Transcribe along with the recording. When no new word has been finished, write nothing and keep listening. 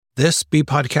This B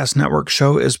Podcast Network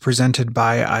show is presented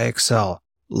by IXL.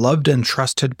 Loved and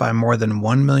trusted by more than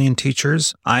 1 million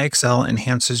teachers, IXL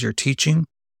enhances your teaching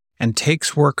and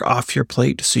takes work off your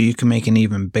plate so you can make an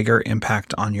even bigger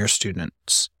impact on your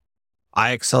students.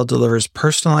 IXL delivers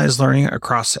personalized learning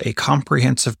across a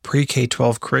comprehensive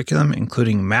pre-K-12 curriculum,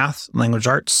 including math, language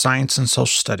arts, science, and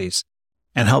social studies,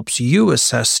 and helps you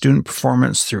assess student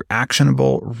performance through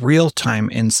actionable, real-time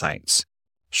insights.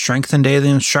 Strengthen daily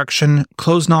instruction,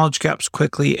 close knowledge gaps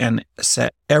quickly, and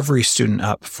set every student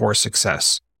up for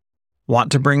success.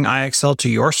 Want to bring IXL to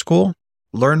your school?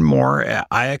 Learn more at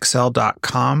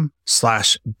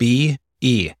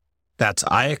ixl.com/BE. That's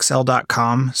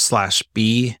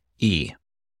ixl.com/BE.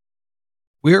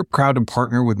 We are proud to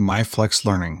partner with MyFlex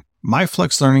Learning.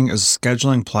 MyFlex Learning is a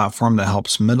scheduling platform that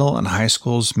helps middle and high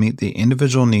schools meet the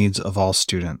individual needs of all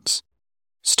students.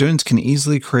 Students can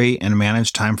easily create and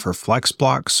manage time for flex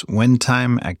blocks, win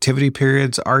time, activity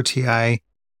periods, RTI,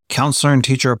 counselor and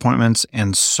teacher appointments,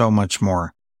 and so much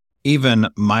more. Even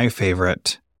my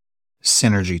favorite,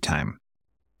 synergy time.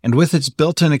 And with its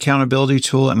built-in accountability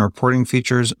tool and reporting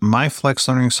features, MyFlex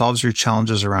Learning solves your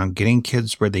challenges around getting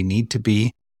kids where they need to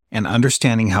be and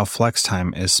understanding how flex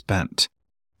time is spent.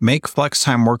 Make flex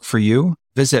time work for you.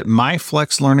 Visit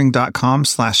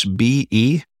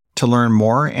myflexlearning.com/BE to learn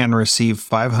more and receive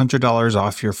 $500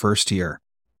 off your first year.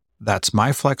 That's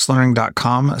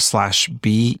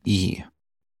myflexlearning.com/BE.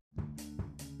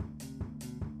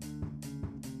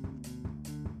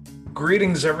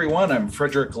 Greetings, everyone. I'm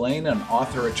Frederick Lane, an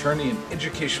author, attorney, and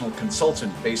educational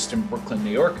consultant based in Brooklyn,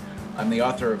 New York. I'm the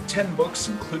author of 10 books,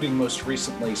 including most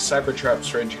recently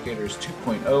Cybertraps for Educators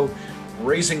 2.0,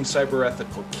 Raising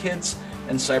Cyber-Ethical Kids,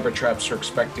 and Cybertraps for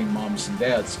Expecting Moms and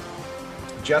Dads.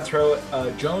 Jethro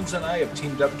Jones and I have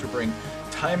teamed up to bring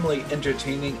timely,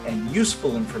 entertaining, and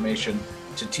useful information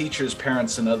to teachers,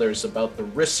 parents, and others about the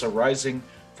risks arising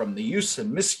from the use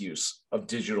and misuse of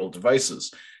digital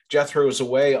devices. Jethro is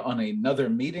away on another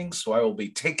meeting, so I will be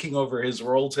taking over his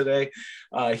role today.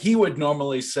 He would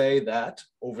normally say that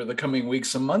over the coming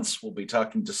weeks and months, we'll be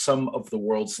talking to some of the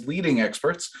world's leading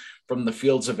experts from the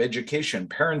fields of education,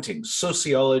 parenting,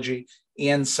 sociology,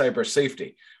 and cyber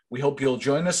safety. We hope you'll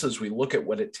join us as we look at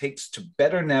what it takes to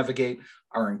better navigate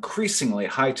our increasingly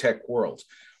high-tech world.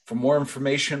 For more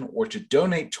information or to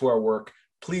donate to our work,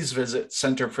 please visit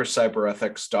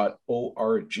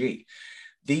centerforcyberethics.org.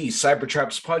 The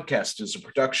Cybertraps podcast is a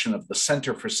production of the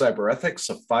Center for Cyber Ethics,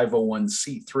 a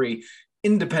 501c3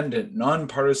 independent,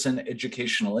 nonpartisan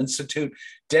educational institute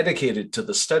dedicated to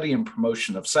the study and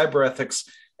promotion of cyber ethics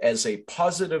as a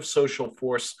positive social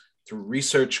force through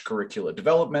research, curricula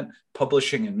development,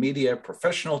 publishing and media,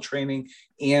 professional training,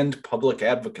 and public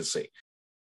advocacy.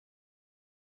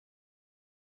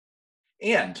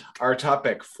 And our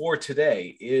topic for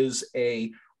today is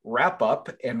a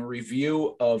wrap-up and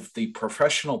review of the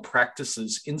Professional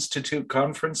Practices Institute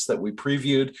conference that we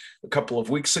previewed a couple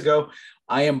of weeks ago.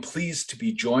 I am pleased to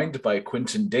be joined by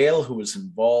Quinton, who was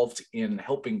involved in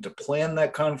helping to plan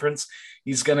that conference.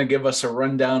 He's going to give us a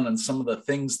rundown on some of the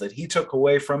things that he took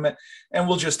away from it, and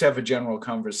we'll just have a general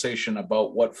conversation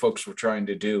about what folks were trying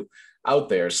to do out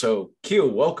there. So, Q,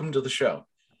 welcome to the show.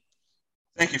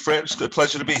 Thank you, Fred. It's a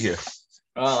pleasure to be here.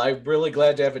 Well, I'm really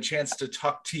glad to have a chance to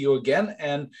talk to you again.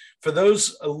 And for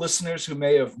those listeners who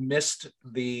may have missed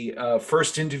the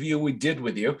first interview we did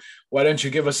with you, why don't you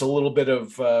give us a little bit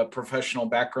of professional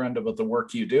background about the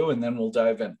work you do, and then we'll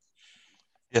dive in.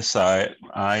 Yes, I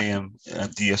am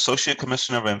the Associate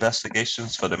Commissioner of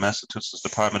Investigations for the Massachusetts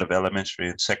Department of Elementary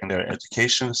and Secondary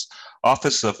Education's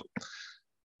Office of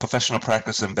Professional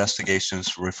Practice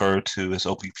Investigations, referred to as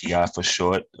OPPI for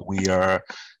short. We are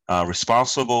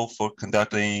responsible for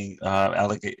conducting,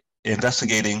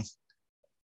 investigating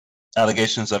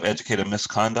allegations of educator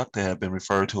misconduct that have been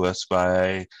referred to us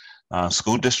by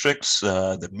school districts,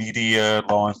 the media,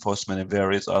 law enforcement, and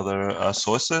various other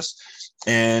sources.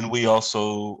 And we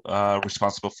also are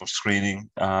responsible for screening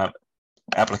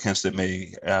applicants that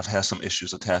may have had some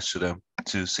issues attached to them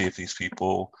to see if these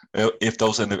people, if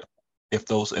those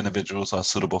individuals are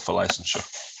suitable for licensure.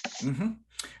 Mm-hmm.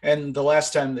 And the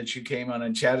last time that you came on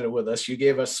and chatted with us, you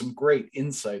gave us some great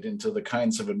insight into the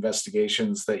kinds of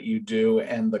investigations that you do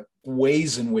and the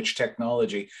ways in which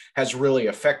technology has really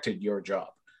affected your job.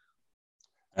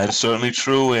 That is certainly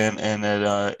true, and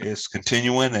it is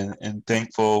continuing, and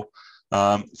thankful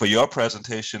for your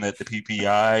presentation at the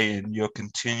PPI and your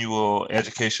continual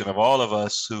education of all of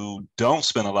us who don't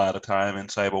spend a lot of time in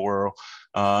cyber world,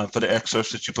 for the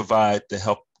excerpts that you provide to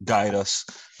help guide us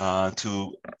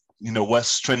to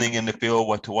what's trending in the field,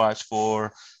 what to watch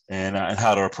for, and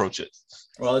how to approach it.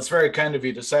 Well, it's very kind of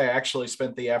you to say. I actually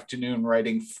spent the afternoon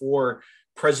writing 4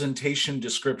 presentation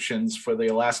descriptions for the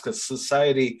Alaska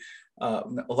Society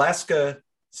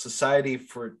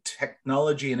for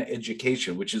Technology and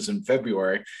Education, which is in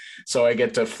February. So I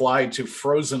get to fly to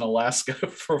frozen Alaska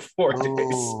for 4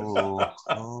 days.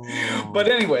 But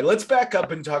anyway, let's back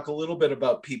up and talk a little bit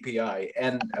about PPI.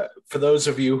 And for those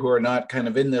of you who are not kind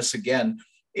of in this again,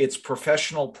 it's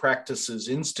Professional Practices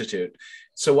Institute.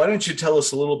 So why don't you tell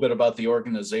us a little bit about the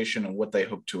organization and what they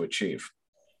hope to achieve?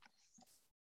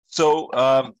 So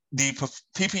the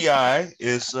PPI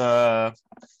is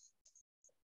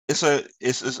it's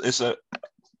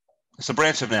a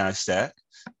branch of NASDAQ,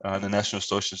 the National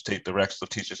Association of State Directors of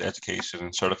Teachers Education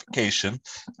and Certification.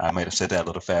 I might have said that a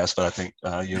little fast, but I think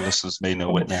your listeners may know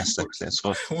what NASDAQ stands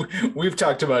for. We've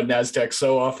talked about NASDAQ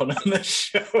so often on this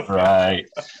show. Right.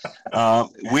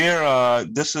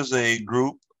 This is a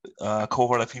group,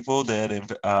 cohort of people that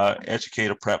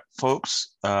educator prep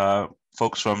folks,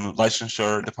 folks from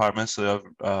licensure departments of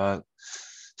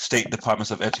state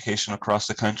departments of education across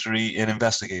the country, and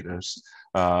investigators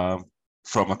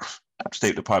from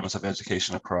state departments of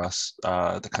education across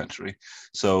the country.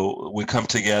 So we come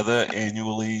together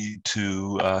annually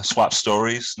to swap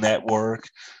stories, network,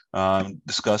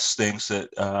 discuss things that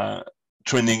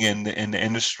trending in the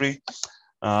industry,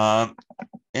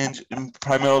 and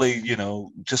primarily,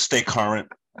 just stay current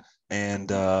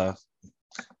and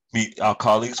meet our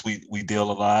colleagues. We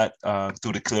deal a lot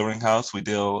through the clearinghouse. We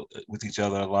deal with each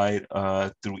other a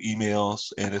lot through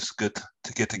emails, and it's good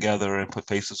to get together and put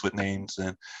faces with names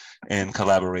and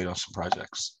collaborate on some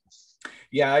projects.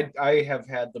 Yeah, I have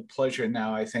had the pleasure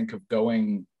now, I think, of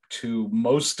going to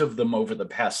most of them over the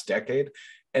past decade.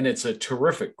 And it's a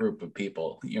terrific group of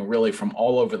people, really from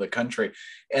all over the country.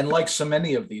 And like so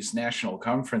many of these national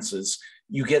conferences,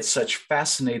 you get such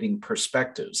fascinating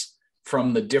perspectives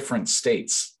from the different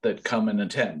states that come and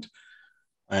attend.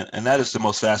 And that is the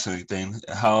most fascinating thing,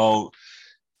 how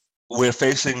we're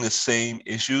facing the same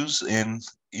issues in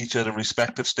each of the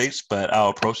respective states, but our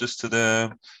approaches to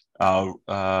them,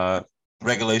 our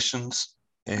regulations,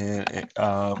 and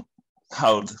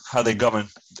how they govern,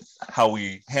 how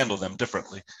we handle them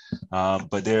differently.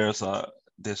 But there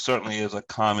certainly is a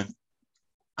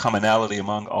commonality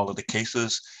among all of the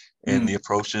cases, and the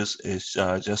approaches is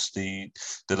just the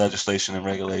legislation and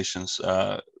regulations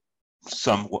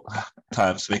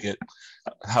sometimes make it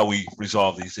how we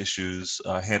resolve these issues,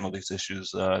 handle these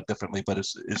issues differently. But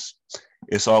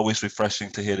it's always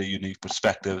refreshing to hear the unique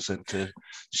perspectives and to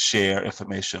share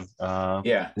information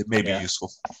that may be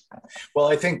useful.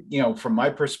 Well, I think, from my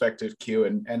perspective, Q,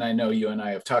 and I know you and I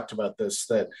have talked about this,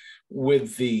 that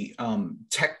with the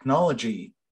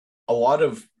technology, a lot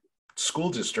of school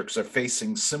districts are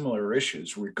facing similar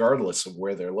issues regardless of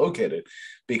where they're located,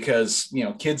 because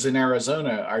kids in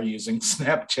Arizona are using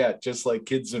Snapchat just like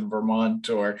kids in Vermont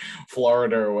or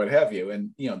Florida or what have you,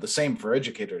 and the same for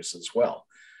educators as well.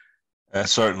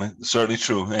 That's certainly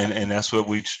true, and that's what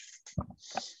we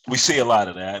see a lot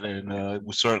of that, and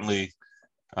we certainly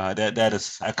that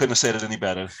is, I couldn't have said it any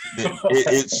better.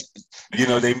 It's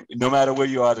no matter where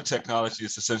you are, the technology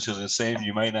is essentially the same.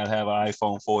 You might not have an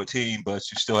iPhone 14, but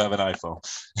you still have an iPhone.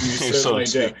 You certainly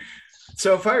do.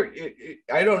 So if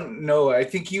I don't know, I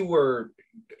think you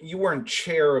weren't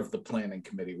chair of the planning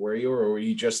committee, were you, or were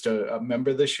you just a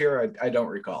member this year? I don't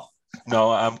recall.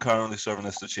 No, I'm currently serving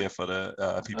as the chair for the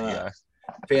PPI.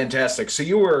 Fantastic. So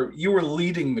you were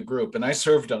leading the group, and I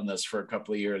served on this for a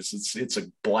couple of years. It's a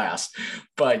blast,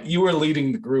 but you were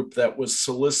leading the group that was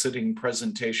soliciting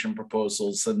presentation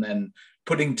proposals and then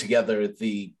putting together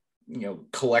the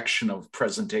collection of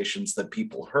presentations that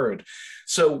people heard.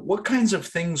 So what kinds of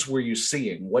things were you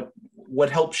seeing? What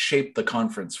helped shape the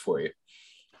conference for you?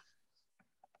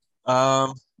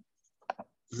 One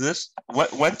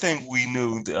thing we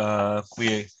knew,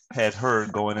 we had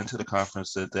heard going into the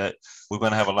conference that we're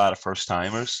going to have a lot of first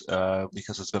timers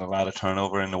because there's been a lot of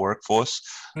turnover in the workforce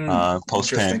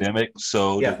post-pandemic.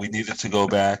 So that we needed to go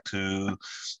back to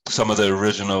some of the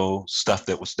original stuff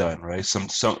that was done, right? Some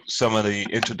of the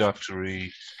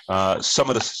introductory, some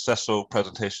of the successful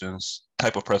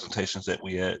type of presentations that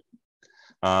we had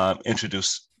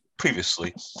introduced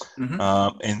previously.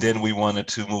 And then we wanted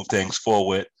to move things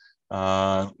forward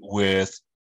with,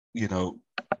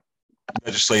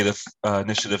 legislative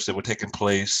initiatives that were taking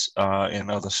place in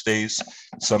other states.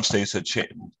 Some states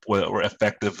were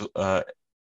effective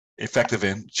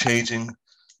in changing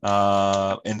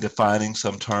and defining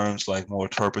some terms like more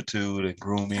turpitude and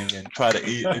grooming, and try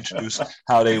to introduce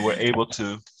how they were able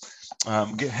to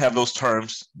have those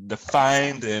terms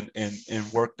defined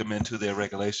and work them into their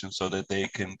regulations so that they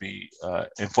can be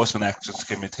enforcement actions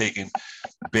can be taken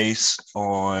based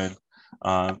on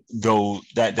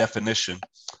that definition.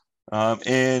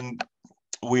 And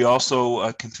we also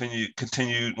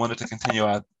wanted to continue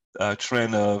our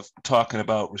trend of talking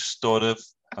about restorative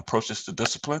approaches to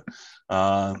discipline.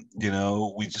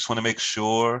 We just want to make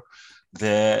sure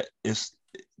that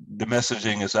the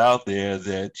messaging is out there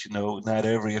that, not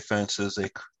every offense is a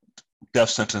death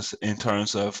sentence in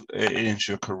terms of it ends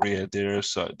your career.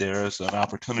 There's an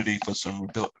opportunity for some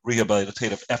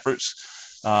rehabilitative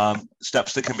efforts,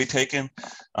 steps that can be taken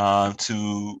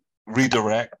to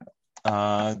redirect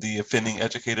the offending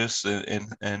educators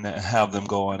and have them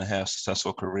go on and have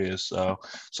successful careers.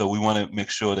 So we want to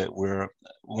make sure that we're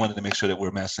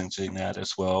messaging that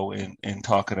as well in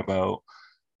talking about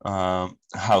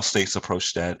how states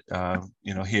approach that.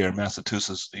 Here in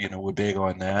Massachusetts, we're big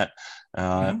on that,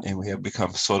 and we have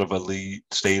become sort of a lead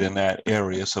state in that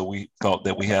area. So we felt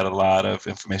that we had a lot of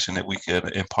information that we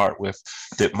could impart with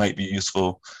that might be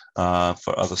useful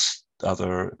for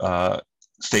other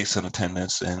states in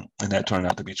attendance, and that turned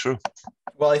out to be true.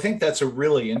 Well, I think that's a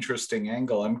really interesting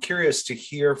angle. I'm curious to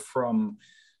hear from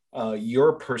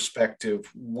your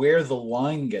perspective where the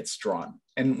line gets drawn.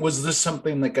 And was this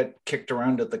something that got kicked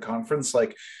around at the conference?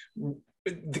 Like,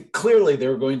 clearly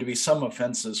there are going to be some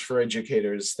offenses for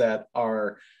educators that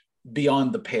are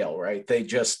beyond the pale, right? They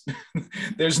just,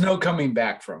 there's no coming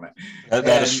back from it.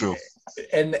 That is true.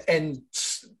 And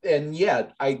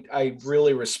yet I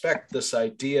really respect this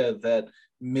idea that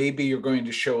maybe you're going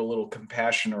to show a little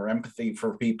compassion or empathy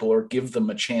for people or give them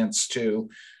a chance to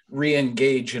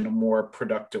re-engage in a more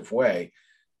productive way.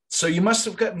 So you must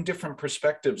have gotten different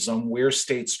perspectives on where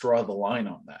states draw the line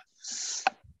on that.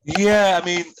 Yeah, I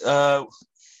mean,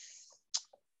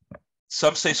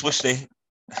 some states wish they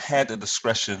had the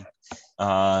discretion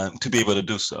to be able to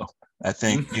do so. I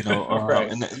think, right.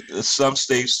 In some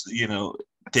states,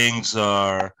 things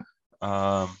are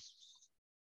by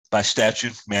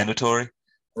statute mandatory.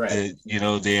 Right.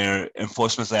 Their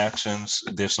enforcement actions,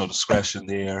 there's no discretion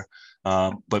there.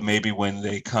 But maybe when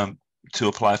they come to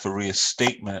apply for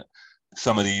reinstatement,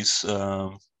 some of these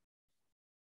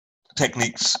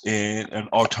techniques and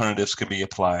alternatives can be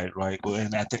applied, right?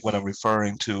 And I think what I'm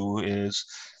referring to is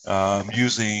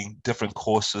using different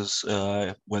courses,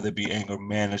 whether it be anger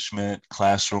management,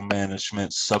 classroom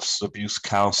management, substance abuse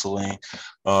counseling,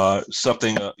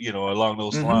 something along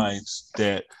those lines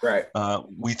that right.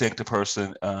 We think the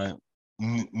person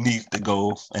needs to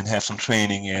go and have some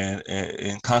training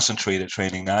and concentrated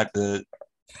training, not the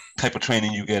type of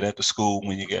training you get at the school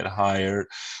when you get hired,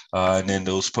 and then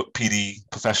those PD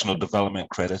professional development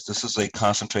credits. This is a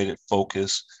concentrated,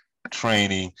 focused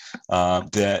training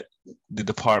that the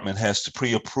department has to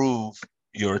pre-approve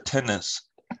your attendance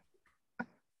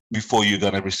before you're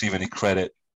going to receive any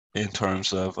credit in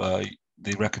terms of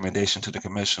the recommendation to the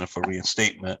commissioner for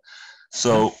reinstatement.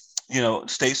 So,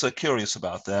 states are curious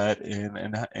about that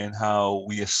and how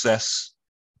we assess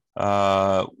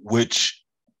which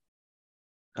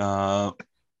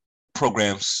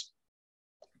programs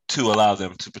to allow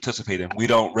them to participate in. We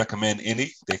don't recommend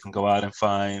any. They can go out and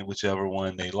find whichever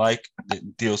one they like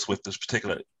that deals with this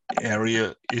particular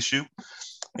area issue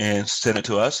and send it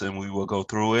to us, and we will go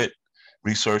through it,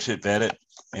 research it, vet it,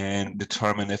 and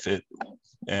determine if it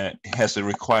has the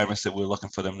requirements that we're looking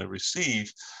for them to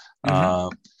receive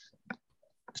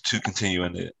to continue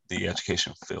in the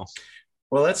education field.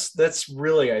 Well, that's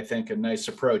really, I think, a nice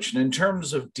approach. And in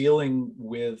terms of dealing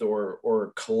with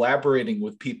or collaborating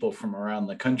with people from around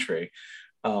the country,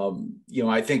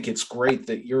 I think it's great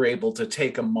that you're able to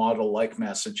take a model like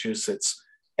Massachusetts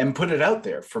and put it out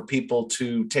there for people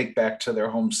to take back to their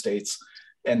home states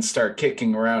and start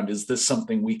kicking around. Is this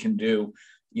something we can do?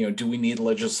 Do we need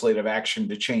legislative action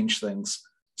to change things?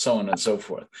 So on and so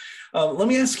forth. Let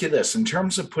me ask you this. In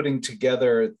terms of putting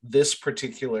together this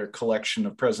particular collection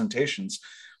of presentations,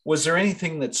 was there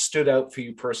anything that stood out for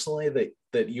you personally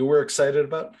that you were excited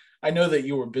about? I know that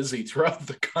you were busy throughout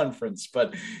the conference,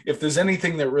 but if there's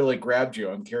anything that really grabbed you,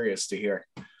 I'm curious to hear.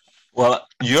 Well,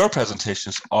 your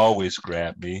presentations always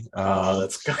grab me.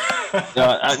 That's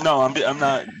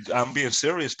I'm being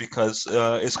serious because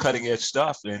it's cutting edge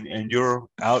stuff, and you're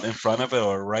out in front of it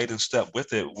or right in step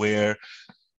with it, where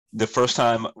the first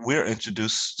time we're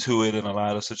introduced to it in a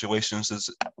lot of situations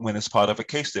is when it's part of a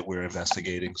case that we're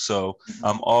investigating. So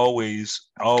I'm always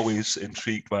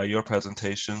intrigued by your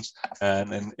presentations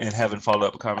and having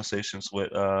follow-up conversations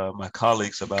with my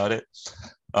colleagues about it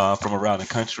from around the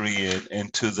country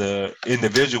and to the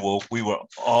individual. We were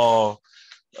all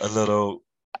a little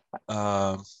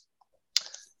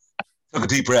took a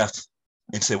deep breath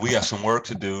and said, we have some work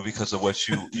to do because of what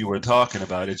you were talking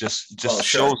about. It just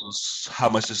shows us how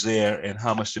much is there and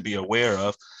how much to be aware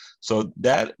of. So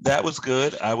that was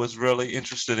good. I was really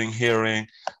interested in hearing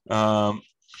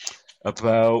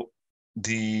about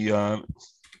the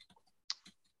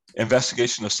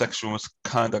investigation of sexual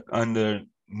misconduct under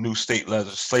new state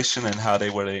legislation and how they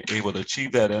were able to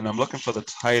achieve that. And I'm looking for the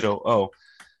title.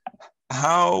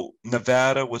 How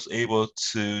Nevada was able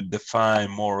to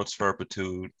define moral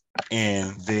turpitude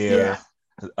in their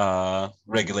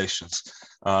regulations.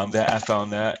 That I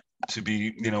found that to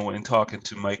be, in talking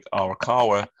to Mike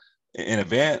Arakawa in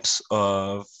advance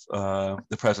of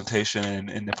the presentation and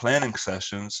in the planning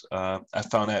sessions, I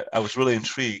found that I was really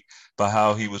intrigued by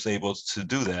how he was able to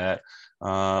do that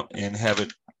and have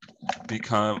it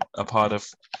become a part of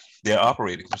their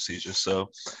operating procedures.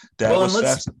 So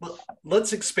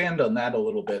let's expand on that a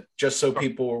little bit, just so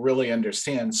people will really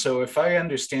understand. So if I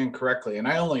understand correctly, and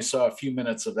I only saw a few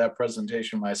minutes of that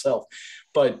presentation myself,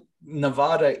 but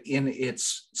Nevada in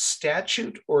its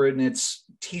statute or in its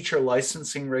teacher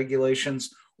licensing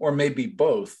regulations, or maybe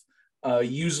both,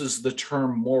 uses the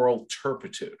term moral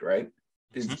turpitude, right?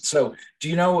 Mm-hmm. So do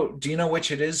you know which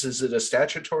it is? Is it a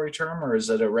statutory term or is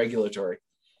it a regulatory?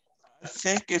 I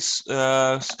think it's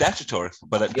statutory,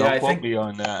 but don't quote me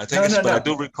on that. I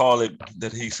do recall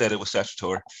that he said it was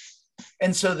statutory.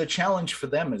 And so the challenge for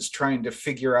them is trying to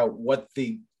figure out what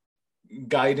the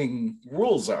guiding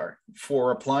rules are for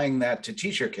applying that to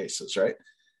teacher cases, right?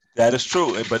 That is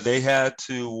true, but they had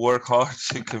to work hard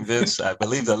to convince, I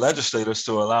believe, the legislators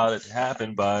to allow it to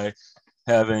happen by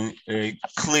having a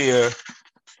clear,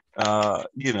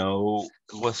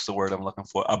 what's the word I'm looking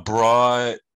for? A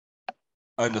broad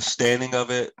understanding of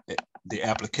it, the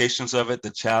applications of it, the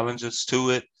challenges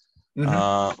to it,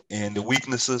 and the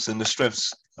weaknesses and the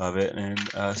strengths of it. And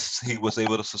he was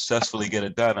able to successfully get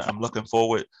it done. I'm looking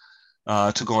forward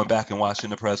to going back and watching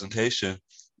the presentation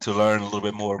to learn a little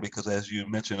bit more, because as you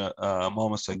mentioned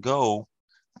moments ago,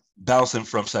 bouncing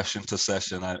from session to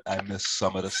session, I missed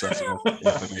some of the sensitive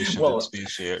information that's being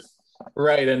shared.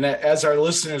 Right. And as our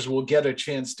listeners will get a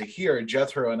chance to hear,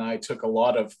 Jethro and I took a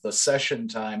lot of the session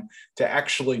time to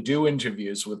actually do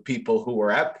interviews with people who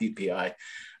were at PPI.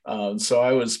 So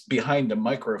I was behind a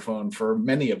microphone for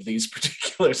many of these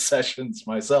particular sessions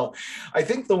myself. I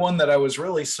think the one that I was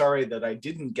really sorry that I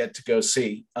didn't get to go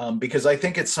see, because I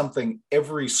think it's something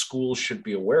every school should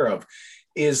be aware of,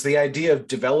 is the idea of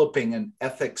developing an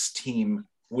ethics team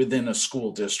within a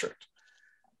school district.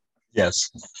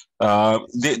 Yes.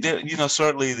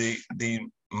 Certainly the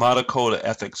Model Code of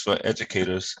Ethics for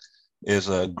Educators is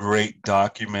a great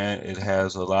document. It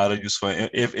has a lot of useful.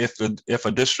 If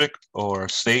a district or a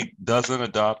state doesn't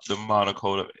adopt the Model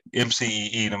Code of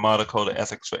MCEE, the Model Code of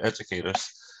Ethics for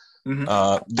Educators,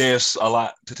 there's a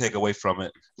lot to take away from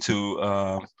it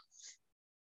to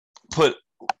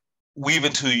weave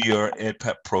into your ed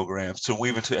prep programs, to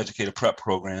weave into educator prep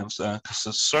programs.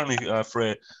 Because certainly,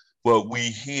 Fred, what we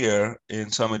hear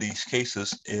in some of these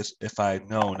cases is, if I'd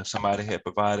known, if somebody had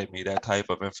provided me that type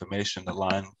of information, the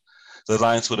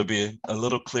lines would have been a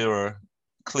little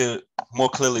more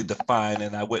clearly defined,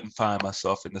 and I wouldn't find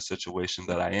myself in the situation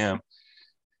that I am.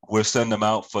 We'll send them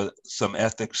out for some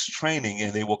ethics training,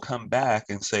 and they will come back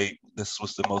and say, this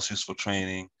was the most useful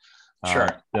training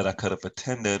that I could have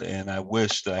attended, and I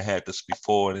wish that I had this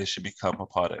before. They should become a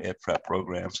part of ed prep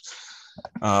programs.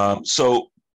 So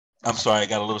I'm sorry, I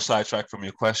got a little sidetracked from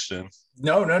your question.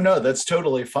 No, that's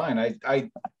totally fine.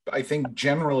 I think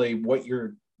generally what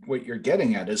you're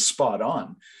getting at is spot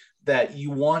on, that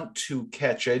you want to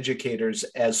catch educators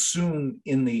as soon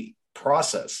in the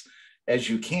process as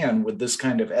you can with this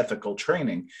kind of ethical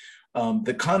training.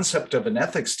 The concept of an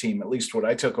ethics team, at least what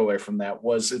I took away from that,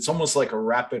 was it's almost like a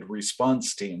rapid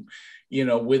response team,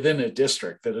 within a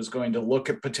district that is going to look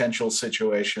at potential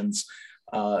situations,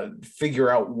 figure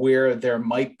out where there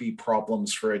might be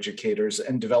problems for educators,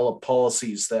 and develop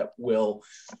policies that will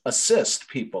assist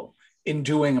people in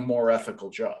doing a more ethical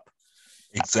job.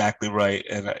 Exactly right.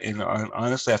 And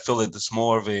honestly, I feel that there's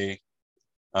more of a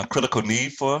critical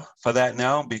need for that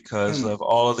now, because of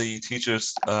all of the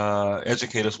teachers,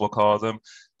 educators, we'll call them,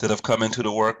 that have come into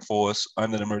the workforce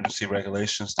under the emergency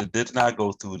regulations that did not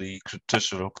go through the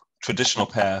traditional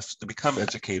path to become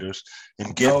educators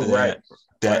and get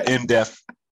that in-depth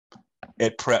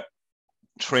ed prep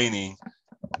training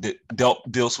that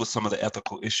deals with some of the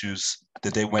ethical issues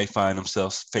that they may find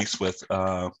themselves faced with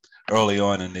early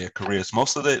on in their careers.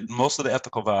 Most of the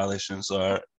ethical violations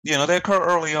are, they occur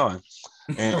early on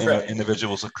in an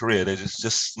individual's career. They're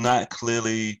just not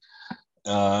clearly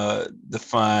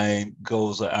define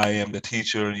goals like I am the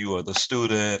teacher, you are the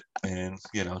student, and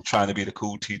trying to be the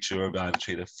cool teacher, trying to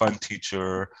be the fun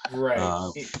teacher.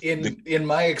 Right. In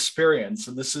my experience,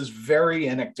 and this is very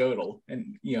anecdotal,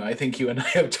 and I think you and I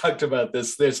have talked about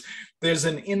this. There's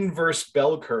an inverse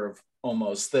bell curve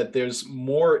almost, that there's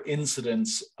more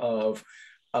incidents of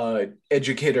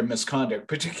educator misconduct,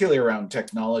 particularly around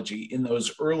technology in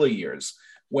those early years,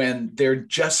 when they're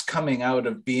just coming out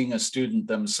of being a student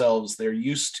themselves. They're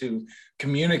used to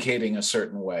communicating a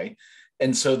certain way.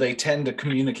 And so they tend to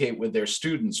communicate with their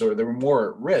students, or they're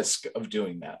more at risk of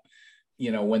doing that,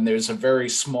 when there's a very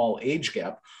small age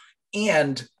gap.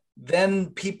 And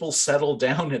then people settle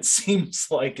down, it seems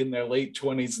like, in their late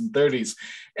 20s and 30s.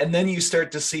 And then you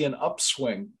start to see an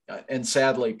upswing, and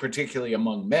sadly, particularly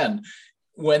among men,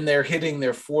 when they're hitting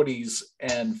their 40s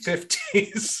and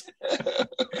 50s.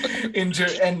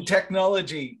 And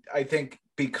technology, I think,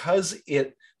 because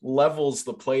it levels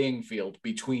the playing field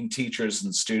between teachers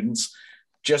and students,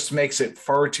 just makes it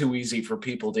far too easy for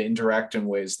people to interact in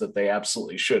ways that they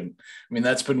absolutely shouldn't. I mean,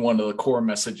 that's been one of the core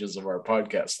messages of our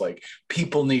podcast. Like,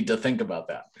 people need to think about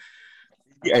that.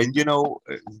 Yeah, and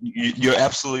you're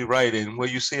absolutely right. And where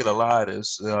you see it a lot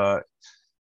is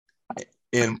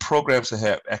in programs that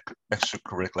have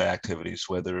extracurricular activities,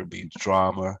 whether it be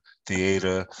drama,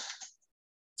 theater,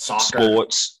 soccer,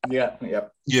 sports,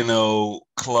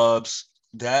 clubs.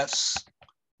 That's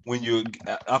when you're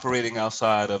operating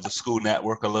outside of the school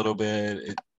network a little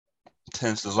bit.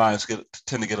 The lines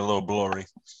tend to get a little blurry.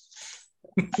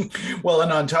 Well,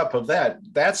 and on top of that,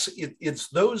 it's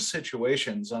those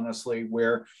situations, honestly,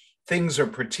 where things are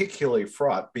particularly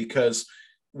fraught, because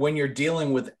when you're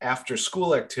dealing with after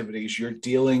school activities, you're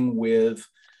dealing with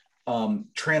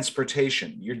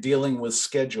transportation, you're dealing with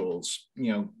schedules,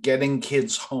 getting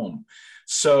kids home.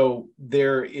 So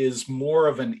there is more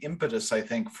of an impetus, I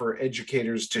think, for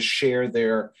educators to share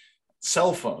their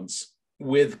cell phones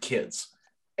with kids.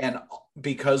 And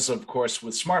because, of course,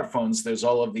 with smartphones, there's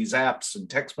all of these apps and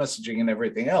text messaging and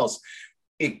everything else,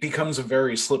 it becomes a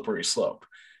very slippery slope.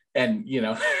 And,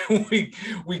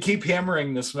 we keep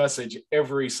hammering this message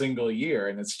every single year,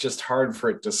 and it's just hard for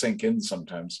it to sink in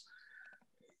sometimes.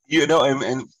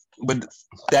 But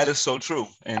that is so true.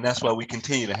 And that's why we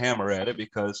continue to hammer at it,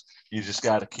 because you just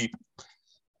got to keep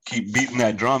beating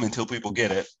that drum until people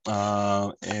get it.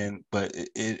 But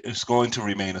it's going to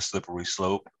remain a slippery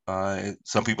slope.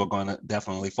 Some people are going to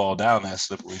definitely fall down that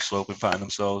slippery slope and find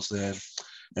themselves in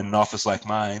an office like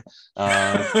mine.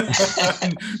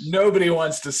 Nobody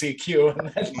wants to see Q.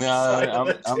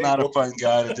 No, I'm not a fun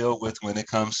guy to deal with when it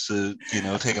comes to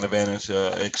taking advantage,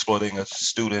 exploiting a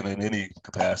student in any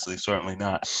capacity. Certainly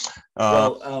not.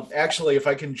 Actually, if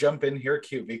I can jump in here,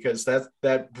 Q, because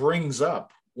that brings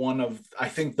up one of, I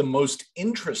think, the most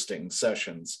interesting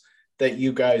sessions that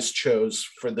you guys chose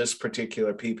for this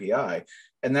particular PPI.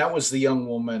 And that was the young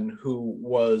woman who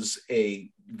was a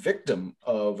victim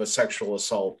of a sexual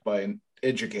assault by an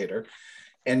educator.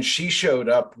 And she showed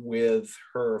up with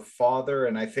her father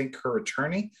and I think her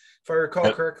attorney, if I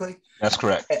recall correctly. That's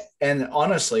correct. And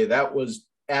honestly, that was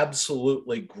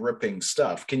absolutely gripping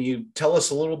stuff. Can you tell us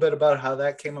a little bit about how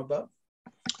that came about?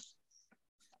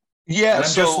 Yeah, and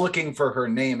I'm just looking for her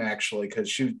name, actually, because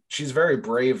she's very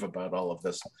brave about all of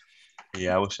this.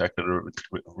 Yeah, I wish I could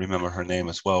remember her name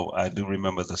as well. I do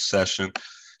remember the session.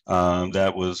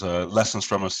 That was Lessons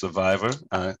from a Survivor.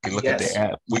 Can look at the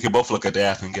app. We can both look at the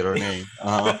app and get her name.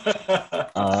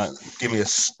 Give me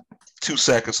 2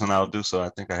 seconds and I'll do so. I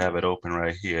think I have it open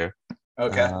right here.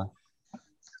 Okay.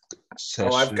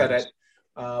 I've got it.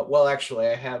 Well, actually,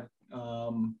 I have.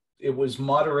 It was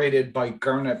moderated by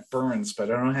Garnet Burns, but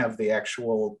I don't have the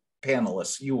actual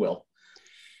panelists. You will.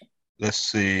 Let's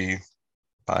see.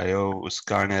 Bio was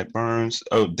Garnet Burns.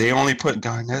 Oh, they only put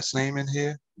Garnet's name in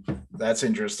here? That's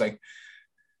interesting.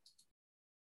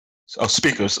 Oh,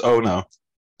 speakers. Oh, no.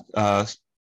 The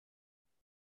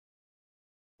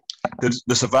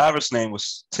survivor's name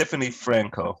was Tiffany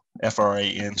Franco,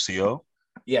 Franco.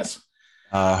 Yes.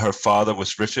 Her father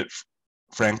was Richard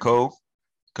Franco.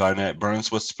 Garnet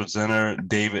Burns was the presenter.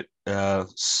 David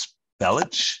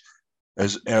Spellich,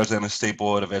 as Arizona State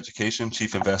Board of Education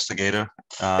chief investigator.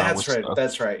 That's right.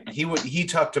 That's right. He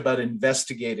talked about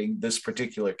investigating this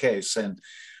particular case, and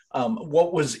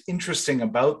what was interesting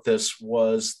about this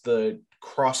was the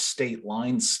cross-state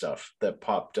line stuff that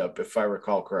popped up, if I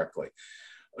recall correctly.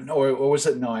 No, or was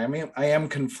it? No, I mean, I am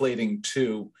conflating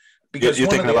two. Because you're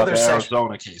thinking about the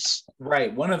Arizona case.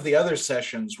 Right. One of the other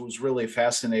sessions was really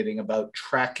fascinating about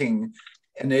tracking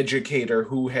an educator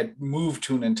who had moved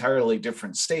to an entirely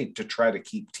different state to try to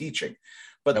keep teaching.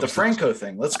 But the Franco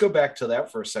thing, let's go back to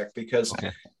that for a sec, because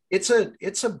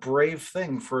it's a brave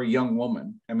thing for a young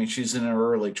woman. I mean, she's in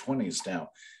her early 20s now,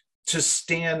 to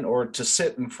stand or to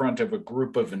sit in front of a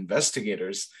group of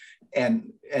investigators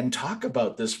and talk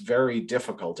about this very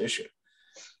difficult issue.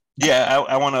 Yeah,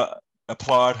 I want to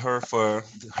applaud her for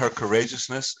her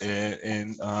courageousness,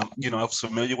 and you know, I was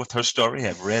familiar with her story,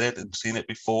 have read it and seen it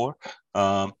before,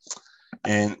 um,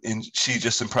 and she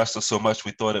just impressed us so much.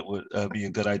 We thought it would be a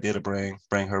good idea to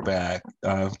bring her back,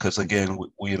 because again,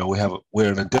 we, you know,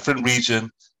 we're in a different region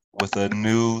with a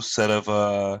new set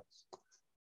of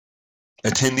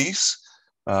attendees.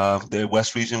 The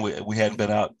West region, we hadn't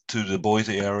been out to the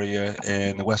Boise area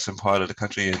and the western part of the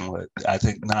country in what I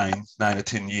think 9 or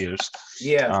 10 years.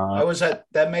 Yeah, I was at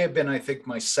that may have been, I think,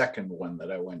 my second one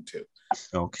that I went to.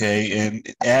 Okay, and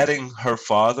adding her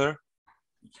father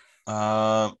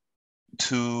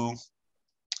to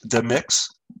the mix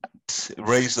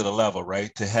raised it a level,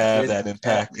 right? To have that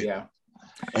impact, yeah.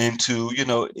 And to, you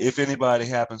know, if anybody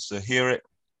happens to hear it,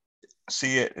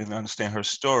 see it, and understand her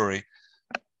story,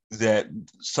 that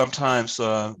sometimes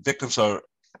victims are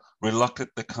reluctant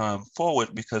to come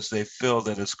forward because they feel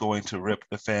that it's going to rip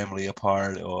the family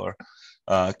apart or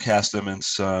cast them in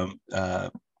some,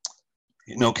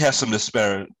 cast some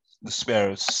disparage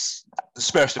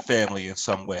the family in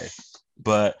some way.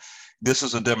 But this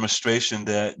is a demonstration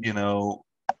that, you know,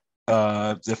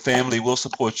 the family will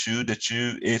support you,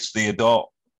 it's the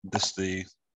adult, the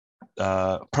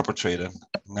perpetrator,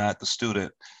 not the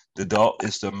student. The adult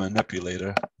is the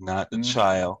manipulator, not the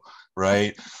child,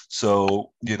 right?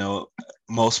 So, you know,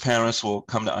 most parents will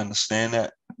come to understand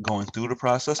that going through the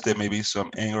process. There may be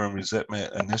some anger and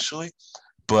resentment initially,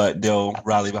 but they'll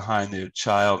rally behind their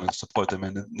child and support them,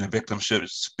 and the victim should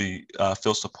be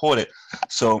feel supported.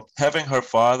 So having her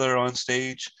father on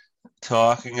stage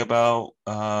talking about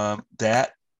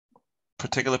that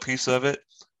particular piece of it,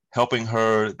 helping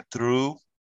her through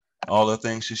all the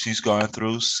things she's gone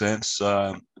through since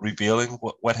revealing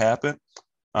what happened,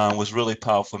 was really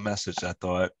powerful message, I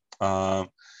thought,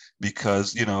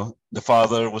 because, you know, the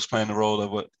father was playing the role of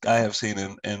what I have seen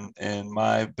in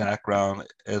my background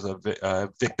as a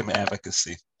victim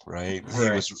advocacy, right? He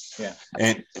was, yeah.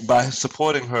 And by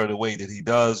supporting her the way that he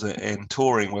does and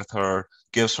touring with her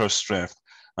gives her strength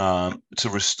to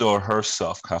restore her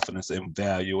self-confidence and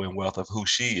value and wealth of who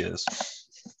she is.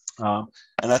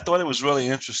 And I thought it was really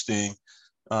interesting.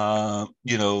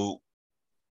 You know,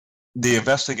 the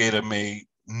investigator made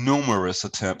numerous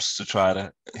attempts to try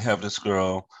to have this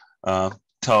girl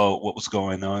tell what was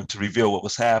going on, to reveal what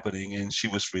was happening, and she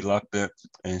was reluctant,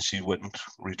 and she wouldn't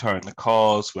return the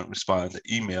calls, wouldn't respond to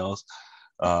emails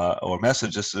or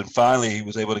messages. And finally, he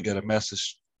was able to get a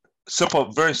message,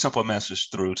 very simple message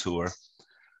through to her.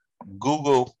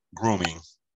 Google grooming.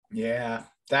 Yeah,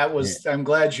 that was, I'm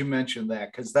glad you mentioned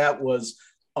that, because that was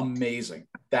amazing,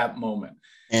 that moment.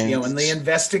 And, you know, and the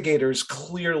investigators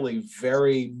clearly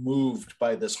very moved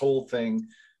by this whole thing.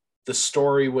 The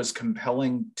story was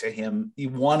compelling to him. He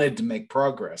wanted to make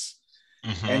progress.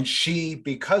 Mm-hmm. And she,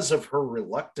 because of her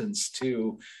reluctance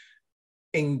to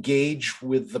engage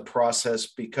with the process,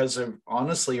 because of,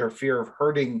 honestly, her fear of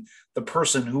hurting the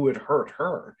person who would hurt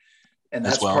her, and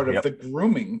that's part of the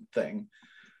grooming thing.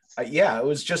 Yeah, it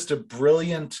was just a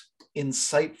brilliant,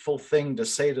 insightful thing to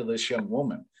say to this young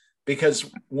woman. Because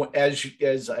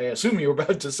as I assume you were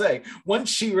about to say, once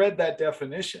she read that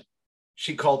definition,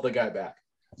 she called the guy back.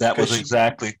 That was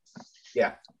exactly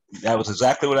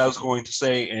what I was going to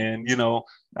say. And, you know,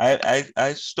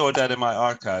 I stored that in my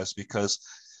archives because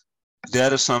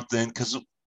that is something, because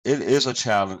it is a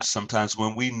challenge sometimes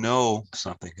when we know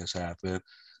something has happened,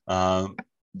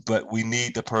 but we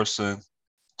need the person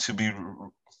to be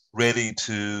ready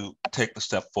to take the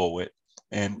step forward.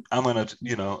 And I'm going to,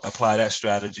 you know, apply that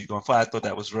strategy going forward. I thought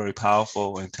that was very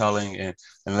powerful and telling, and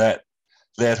that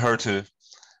led her to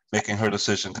making her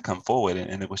decision to come forward.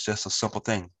 And it was just a simple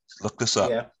thing. Look this up.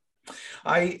 Yeah.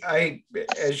 I,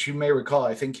 as you may recall,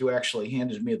 I think you actually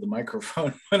handed me the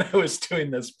microphone when I was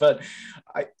doing this, but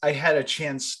I had a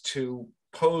chance to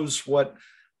pose what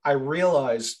I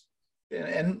realized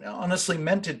and honestly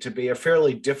meant it to be a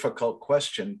fairly difficult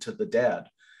question to the dad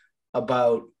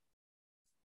about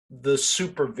the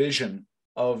supervision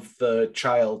of the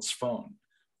child's phone,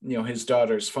 you know, his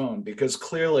daughter's phone, because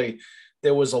clearly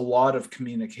there was a lot of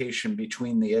communication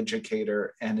between the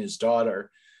educator and his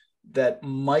daughter that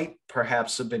might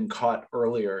perhaps have been caught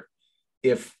earlier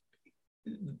if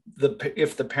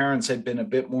the parents had been a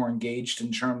bit more engaged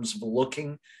in terms of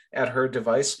looking at her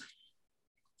device.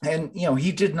 And, you know,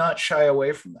 he did not shy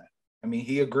away from that. I mean,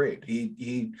 he agreed.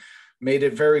 He made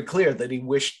it very clear that he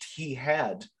wished he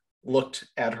had looked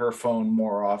at her phone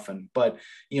more often. But,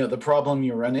 the problem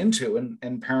you run into,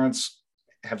 and parents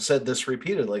have said this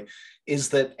repeatedly, is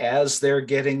that as they're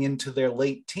getting into their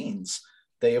late teens,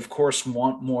 they of course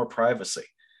want more privacy.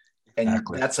 And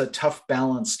Exactly. that's a tough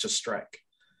balance to strike.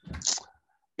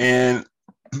 And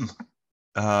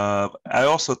I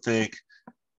also think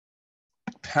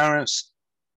parents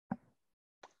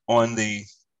on the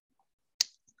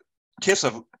kids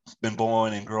have been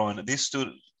born and growing. These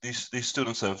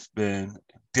students have been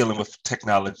dealing with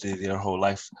technology their whole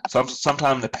life.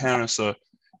 Sometimes the parents are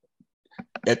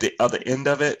at the other end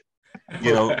of it.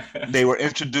 They were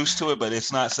introduced to it, but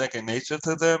it's not second nature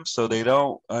to them, so they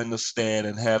don't understand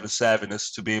and have the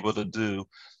savviness to be able to do.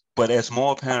 But as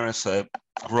more parents have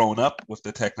grown up with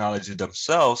the technology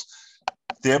themselves,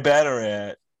 they're better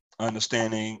at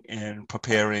understanding and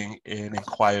preparing and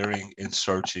inquiring and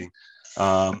searching.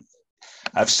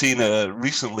 I've seen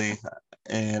recently,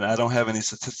 and I don't have any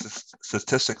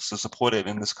statistics to support it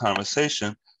in this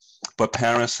conversation, but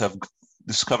parents have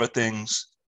discovered things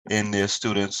in their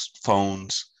students'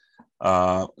 phones,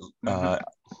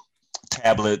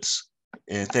 tablets,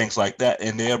 and things like that,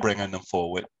 and they're bringing them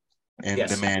forward and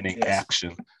demanding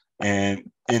action. And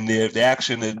in the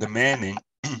action they're demanding,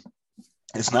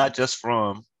 it's not just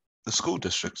from the school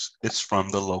districts, it's from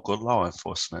the local law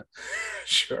enforcement.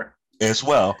 Sure. As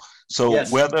well. So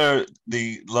whether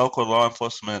the local law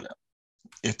enforcement,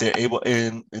 if they're able,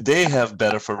 and they have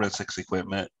better forensics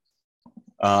equipment,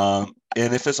 and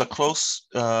if it's a close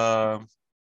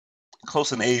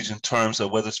in age in terms of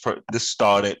whether this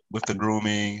started with the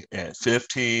grooming at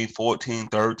 15, 14,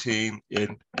 13,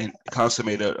 and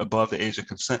consummated above the age of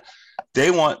consent, they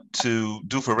want to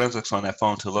do forensics on that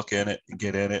phone to look in it and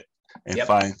get in it and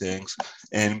find things.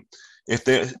 And if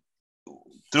they're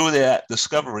through that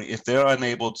discovery, if they're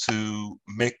unable to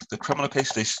make the criminal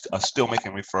case, they are still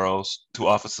making referrals to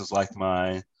offices like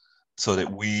mine so that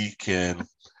we can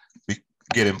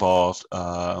get involved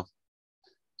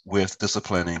with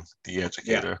disciplining the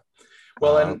educator.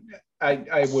 Well, and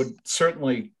I would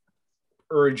certainly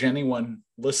urge anyone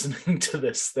listening to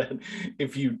this that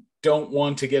if you don't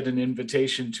want to get an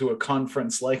invitation to a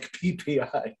conference like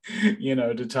PPI,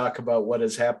 to talk about what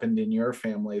has happened in your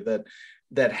family, that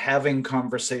having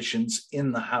conversations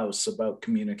in the house about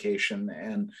communication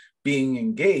and being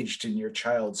engaged in your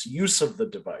child's use of the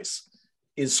device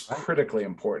is critically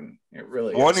important. It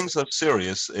really Warnings are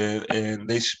serious, and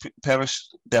they parents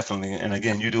definitely. And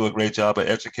again, you do a great job of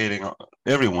educating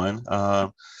everyone,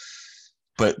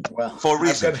 but for a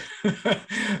reason.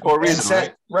 For a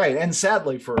reason, right? And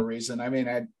sadly, for a reason. I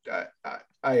mean,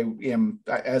 I am,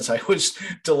 as I was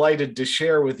delighted to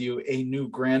share with you, a new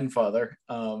grandfather.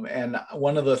 And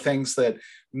one of the things that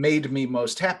made me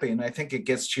most happy, and I think it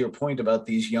gets to your point about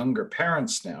these younger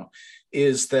parents now,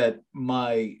 is that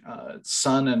my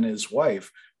son and his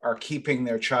wife are keeping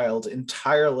their child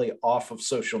entirely off of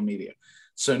social media.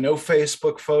 So no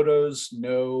Facebook photos,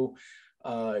 no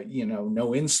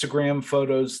Instagram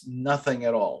photos, nothing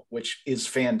at all, which is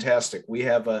fantastic. We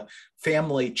have a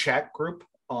family chat group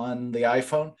on the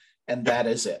iPhone, and that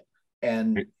is it.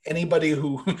 And anybody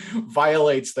who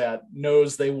violates that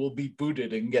knows they will be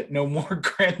booted and get no more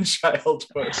grandchild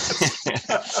photos,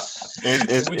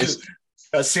 which is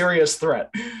a serious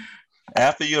threat.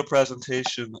 After your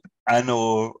presentation, I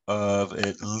know of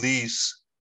at least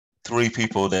 3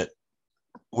 people that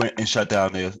went and shut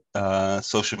down their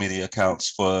social media accounts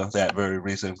for that very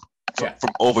reason, from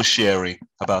oversharing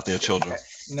about their children.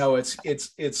 No, it's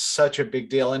such a big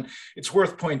deal. And it's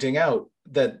worth pointing out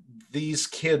that these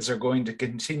kids are going to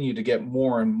continue to get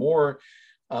more and more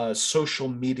social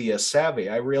media savvy.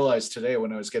 I realized today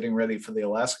when I was getting ready for the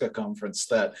Alaska conference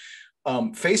that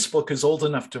Facebook is old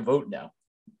enough to vote now.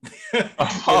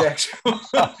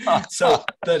 So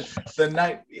the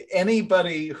night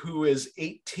anybody who is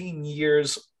 18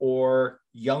 years or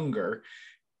younger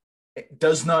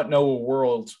does not know a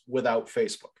world without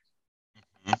Facebook.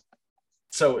 Mm-hmm.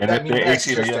 So and I mean,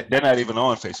 they're not even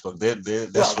on Facebook.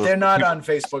 They're not on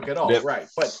Facebook at all, right?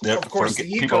 But of course,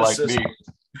 the ecosystem,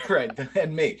 like right,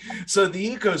 and me. So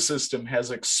the ecosystem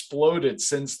has exploded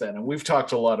since then, and we've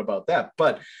talked a lot about that.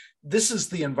 But this is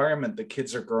the environment that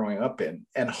kids are growing up in,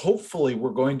 and hopefully,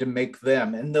 we're going to make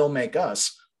them, and they'll make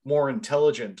us, more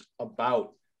intelligent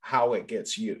about how it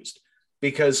gets used.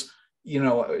 Because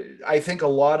I think a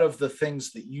lot of the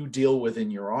things that you deal with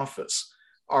in your office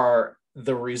are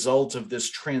the result of this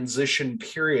transition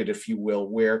period, if you will,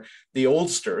 where the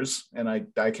oldsters, and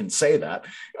I can say that,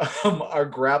 are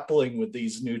grappling with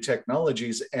these new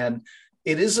technologies, and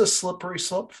it is a slippery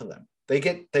slope for them. They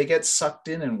get sucked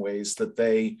in ways that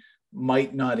they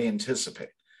might not anticipate.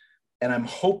 And I'm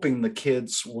hoping the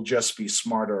kids will just be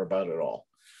smarter about it all.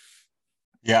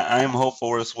 Yeah, I am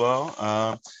hopeful as well.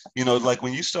 Like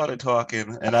when you started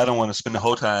talking, and I don't want to spend the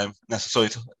whole time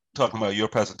necessarily talking about your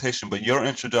presentation, but your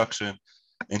introduction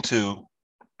into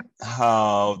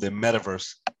how the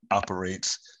metaverse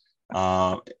operates,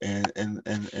 and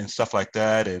stuff like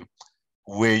that, and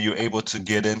where you're able to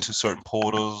get into certain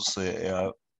portals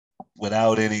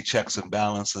without any checks and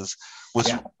balances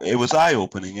it was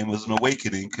eye-opening. It was an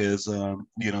awakening because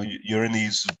you're in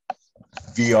these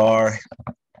VR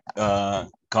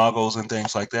goggles and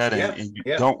things like that, and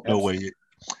you don't know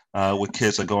what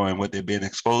kids are going, what they're being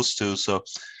exposed to. So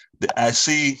I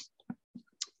see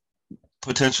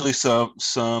potentially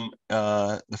some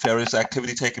nefarious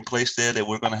activity taking place there that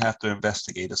we're going to have to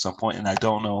investigate at some point, and I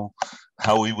don't know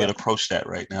how we would approach that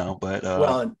right now. But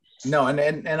no,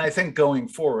 and I think going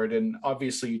forward, and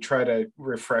obviously you try to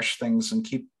refresh things and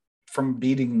keep from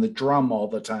beating the drum all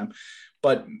the time,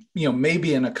 but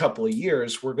maybe in a couple of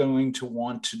years we're going to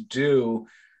want to do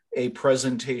a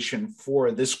presentation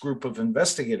for this group of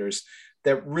investigators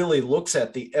that really looks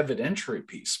at the evidentiary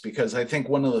piece, because I think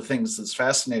one of the things that's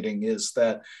fascinating is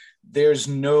that there's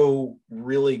no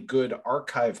really good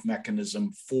archive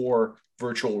mechanism for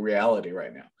virtual reality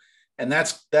right now. And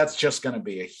that's just going to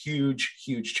be a huge,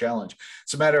 huge challenge.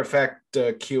 As a matter of fact,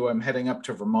 Q, I'm heading up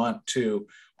to Vermont to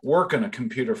work on a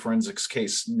computer forensics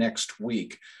case next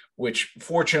week, which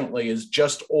fortunately is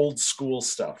just old school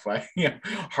stuff,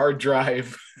 hard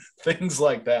drive, things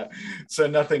like that. So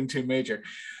nothing too major.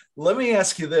 Let me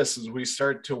ask you this as we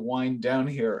start to wind down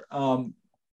here.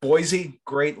 Boise,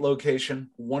 great location,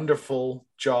 wonderful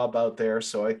job out there.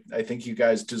 So I think you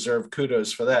guys deserve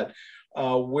kudos for that.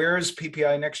 Where is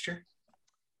PPI next year?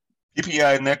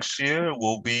 PPI next year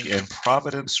will be in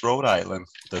Providence, Rhode Island,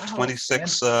 the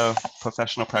 26th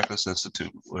Professional Practice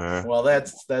Institute. Well,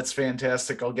 that's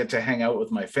fantastic. I'll get to hang out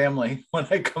with my family when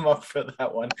I come up for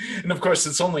that one. And of course,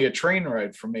 it's only a train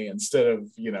ride for me instead of,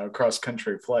 a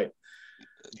cross-country flight.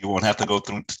 You won't have to go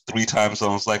through 3 time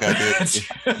zones like I did.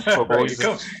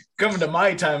 Right. Coming to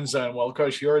my time zone, well, of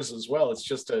course, yours as well. It's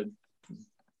just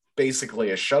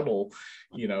basically a shuttle,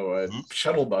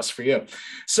 shuttle bus for you.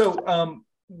 So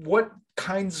what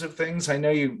kinds of things, I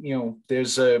know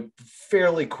there's a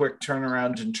fairly quick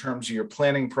turnaround in terms of your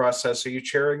planning process. Are you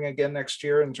chairing again next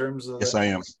year in terms of Yes, I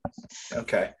am.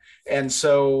 Okay. And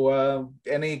so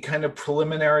any kind of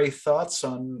preliminary thoughts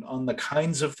on the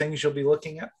kinds of things you'll be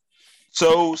looking at?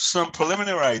 So some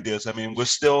preliminary ideas. I mean, we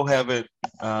still haven't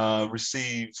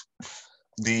received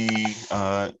the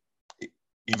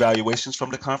evaluations from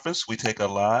the conference. We take a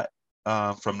lot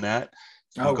from that.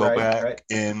 We go back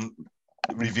and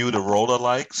review the roller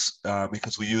likes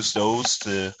because we use those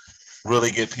to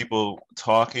really get people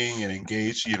talking and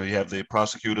engaged. You have the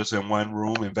prosecutors in one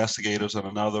room, investigators in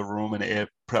another room, and the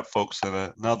prep folks in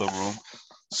another room.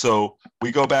 So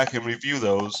we go back and review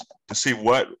those to see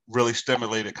what really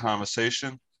stimulated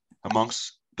conversation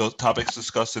amongst those topics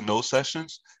discussed in those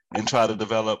sessions, and try to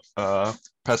develop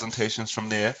presentations from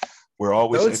there. We're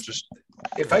always interested.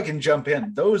 If I can jump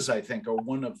in, those I think are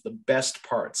one of the best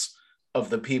parts of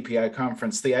the PPI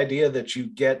conference. The idea that you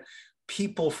get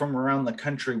people from around the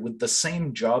country with the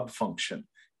same job function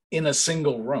in a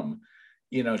single room,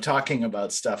 talking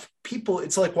about stuff. People,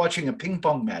 it's like watching a ping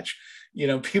pong match.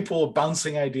 People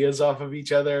bouncing ideas off of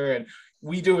each other, and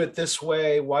we do it this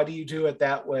way. Why do you do it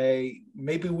that way?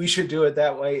 Maybe we should do it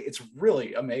that way. It's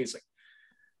really amazing.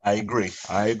 I agree.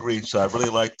 So I really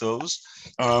like those.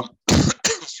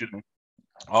 Excuse me.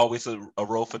 Always a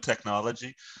role for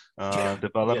technology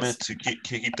development to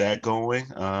keep that going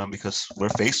because we're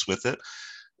faced with it.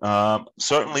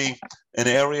 Certainly an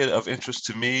area of interest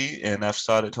to me, and I've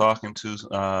started talking to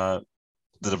the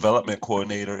development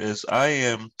coordinator, is I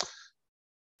am,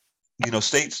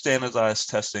 state standardized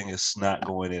testing is not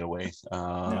going away.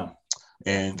 No.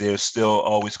 And there's still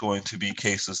always going to be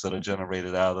cases that are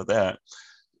generated out of that.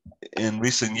 In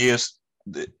recent years,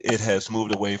 it has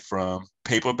moved away from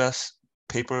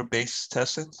paper-based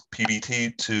testing,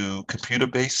 PBT, to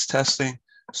computer-based testing,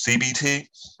 CBT.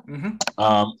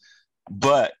 Mm-hmm.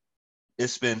 But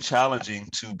it's been challenging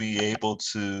to be able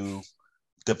to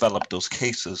develop those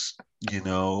cases,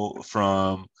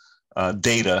 from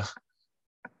data.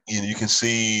 You can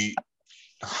see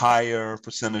higher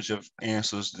percentage of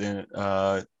answers than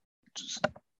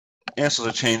answers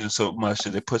are changing so much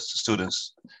that it puts the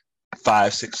students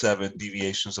 5, 6, 7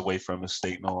 deviations away from the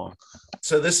state norm.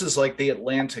 So this is like the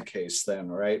Atlanta case then,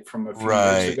 right? From a few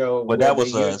years ago. But that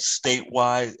was a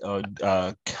statewide or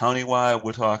countywide.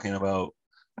 We're talking about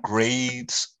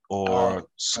grades or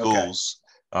schools.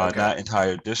 Okay. not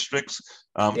entire districts.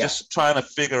 Yeah. Just trying to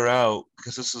figure out,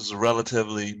 because this is a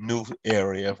relatively new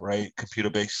area, right?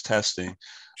 Computer-based testing.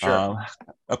 Sure. Um,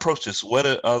 Approaches. What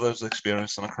are others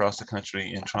experiencing across the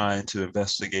country in trying to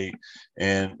investigate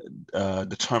and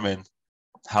determine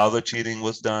how the cheating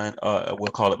was done,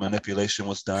 we'll call it manipulation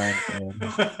was done,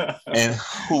 and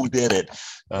who did it.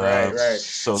 Right, right.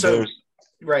 So So, there's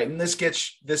right, and this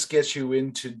gets you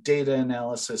into data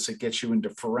analysis. It gets you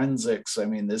into forensics. I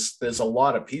mean, there's a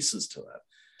lot of pieces to that.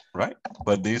 right,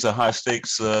 but these are high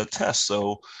stakes tests,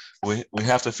 so we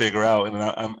have to figure out, and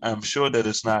I'm sure that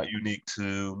it's not unique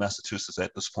to Massachusetts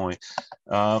at this point.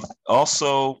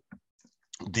 Also,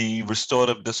 the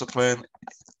restorative discipline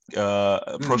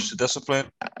approach to discipline,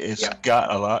 Yep.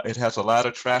 it has a lot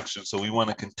of traction, so we want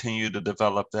to continue to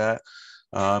develop that.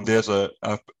 There's a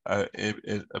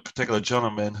particular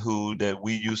gentleman that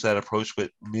we used that approach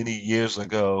with many years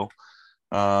ago,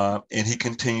 and he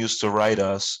continues to write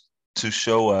us to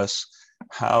show us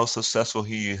how successful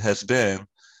he has been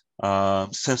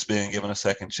since being given a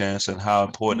second chance, and how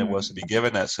important it was to be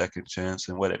given that second chance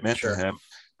and what it meant to Sure. him.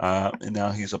 And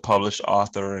now he's a published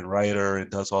author and writer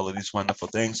and does all of these wonderful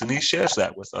things, and he shares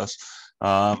that with us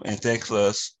and thanks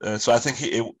us. So I think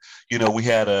we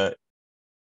had the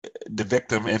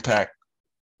victim impact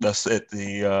us at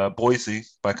the Boise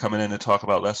by coming in and talk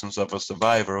about lessons of a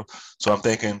survivor. So I'm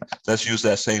thinking, let's use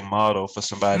that same model for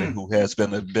somebody who has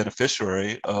been a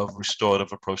beneficiary of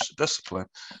restorative approach to discipline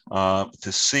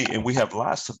to see. And we have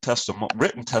lots of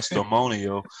written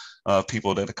testimonial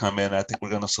people that have come in. I think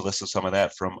we're going to solicit some of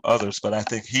that from others, but I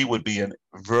think he would be a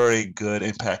very good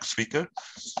impact speaker.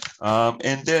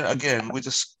 And then again, we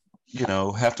just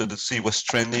have to see what's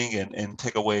trending and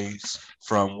takeaways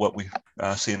from what we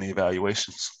see in the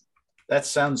evaluations. That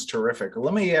sounds terrific.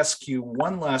 Let me ask you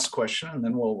one last question, and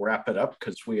then we'll wrap it up,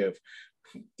 because we have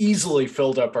easily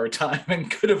filled up our time and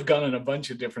could have gone in a bunch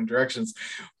of different directions.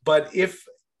 But if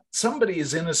somebody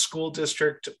is in a school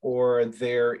district or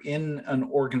they're in an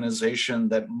organization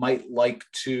that might like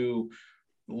to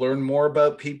learn more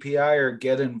about PPI or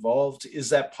get involved, is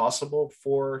that possible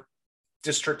for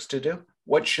districts to do?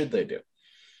 What should they do?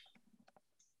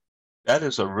 That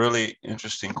is a really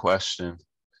interesting question.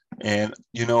 And,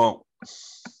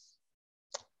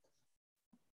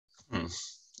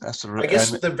 that's I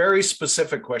guess the very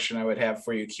specific question I would have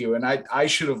for you, Q, and I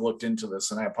should have looked into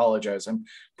this, and I apologize, I'm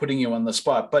putting you on the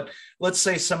spot, but let's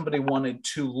say somebody wanted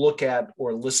to look at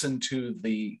or listen to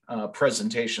the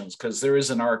presentations, because there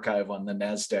is an archive on the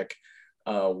NASDAQ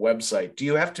website. Do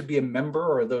you have to be a member,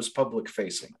 or are those public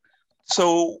facing?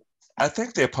 So I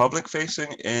think they're public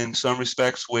facing in some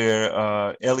respects,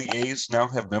 where LEAs now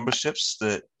have memberships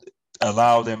that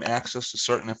allow them access to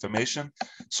certain information.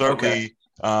 Certainly,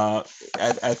 I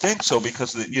think so,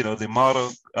 because the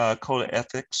model code of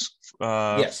ethics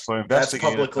yes, for that's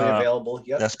investigators, publicly available.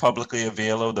 Yep. That's publicly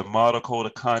available. The model code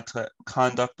of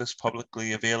conduct is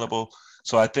publicly available.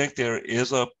 So I think there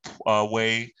is a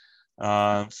way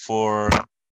for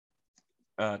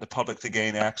the public to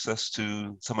gain access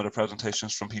to some of the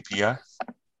presentations from PPI.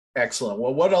 Excellent.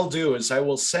 Well, what I'll do is I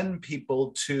will send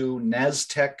people to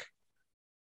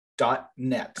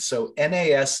NASTech.net. So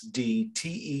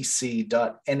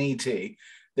NASDTEC.net.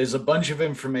 There's a bunch of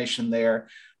information there.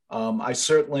 I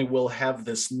certainly will have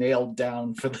this nailed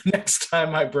down for the next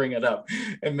time I bring it up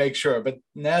and make sure. But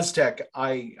NASTech,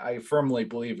 I firmly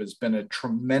believe, has been a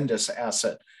tremendous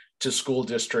asset to school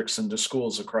districts and to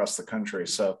schools across the country.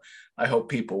 So I hope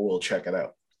people will check it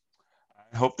out.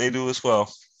 I hope they do as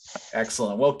well.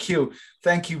 Excellent. Well, Q,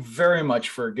 thank you very much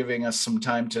for giving us some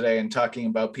time today and talking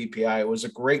about PPI. It was a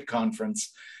great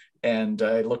conference, and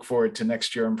I look forward to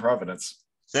next year in Providence.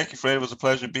 Thank you, Fred. It was a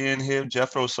pleasure being here.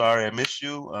 Jeffro, sorry I missed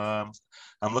you. I'm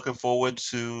looking forward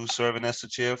to serving as the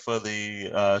chair for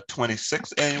the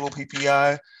 26th annual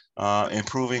PPI,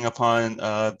 improving upon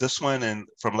this one and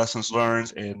from lessons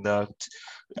learned. And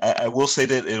I will say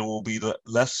that it will be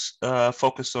less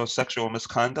focused on sexual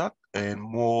misconduct and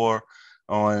more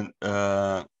on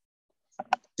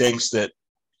things that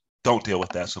don't deal with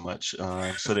that so much,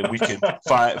 so that we can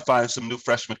find some new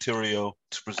fresh material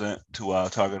to present to our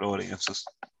target audiences.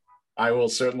 I will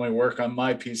certainly work on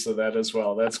my piece of that as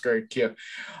well. That's great, Q.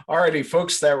 All righty,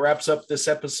 folks, that wraps up this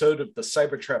episode of the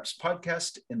Cybertraps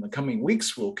podcast. In the coming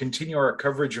weeks, we'll continue our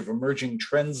coverage of emerging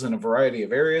trends in a variety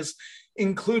of areas,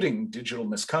 including digital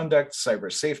misconduct,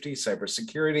 cyber safety,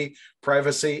 cybersecurity,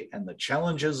 privacy, and the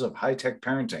challenges of high-tech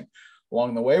parenting.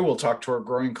 Along the way, we'll talk to our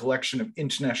growing collection of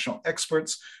international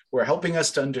experts who are helping us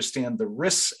to understand the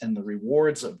risks and the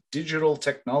rewards of digital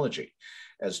technology.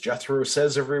 As Jethro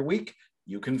says every week,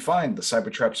 You can find the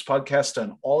Cybertraps podcast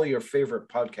on all your favorite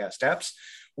podcast apps.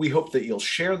 We hope that you'll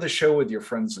share the show with your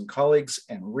friends and colleagues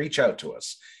and reach out to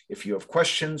us if you have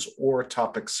questions or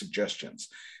topic suggestions.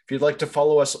 If you'd like to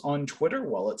follow us on Twitter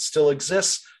while it still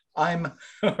exists,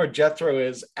 Jethro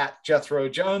is at Jethro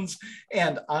Jones,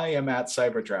 and I am at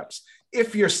Cybertraps.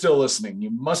 If you're still listening,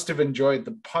 you must have enjoyed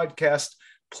the podcast.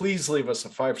 Please leave us a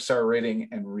 5-star rating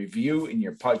and review in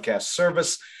your podcast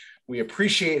service. We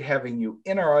appreciate having you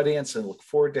in our audience and look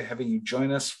forward to having you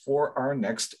join us for our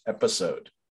next episode.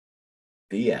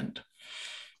 The end.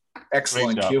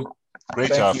 Excellent, Q. Great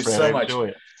job, Thank you Fred. so much. Enjoy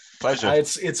it. Pleasure.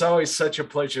 It's always such a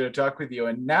pleasure to talk with you.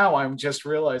 And now I'm just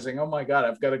realizing, oh my God,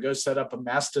 I've got to go set up a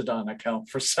Mastodon account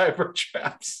for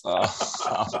Cybertraps.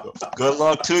 Good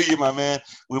luck to you, my man.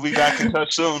 We'll be back in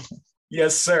touch soon.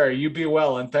 Yes, sir. You be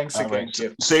well. And thanks All again, right.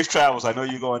 Q. Safe travels. I know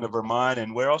you're going to Vermont.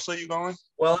 And where else are you going?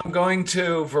 Well, I'm going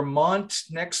to Vermont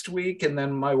next week. And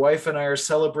then my wife and I are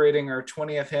celebrating our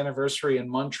 20th anniversary in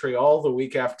Montreal the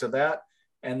week after that.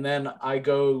 And then I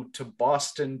go to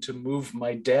Boston to move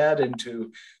my dad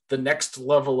into the next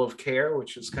level of care,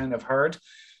 which is kind of hard.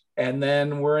 And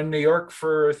then we're in New York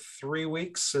for 3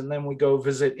 weeks, and then we go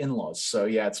visit in-laws. So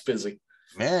yeah, it's busy.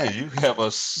 Man, you have a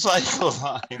cycle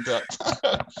lined up.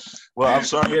 Well, I'm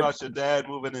sorry about your dad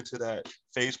moving into that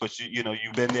phase, but you know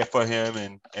you've been there for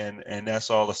him, and that's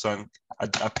all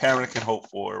a parent can hope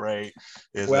for, right?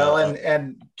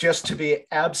 And just to be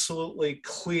absolutely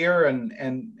clear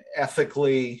and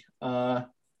ethically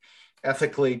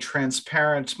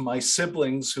transparent, my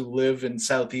siblings who live in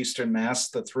southeastern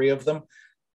Mass, the 3 of them,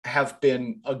 have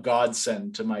been a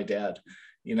godsend to my dad.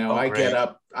 You know, I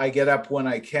get up when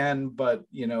I can, but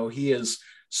you know, he is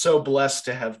so blessed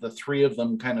to have the 3 of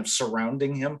them kind of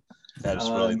surrounding him. That's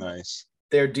really nice.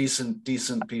 They're decent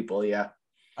people. Yeah.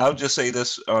 I'll just say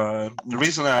this. The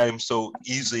reason I am so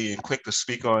easy and quick to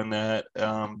speak on that,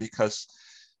 because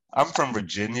I'm from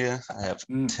Virginia. I have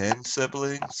 10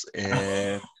 siblings,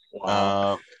 and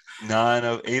wow.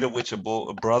 8 of which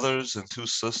are brothers and 2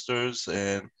 sisters.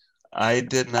 And I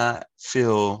did not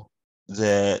feel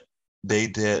that they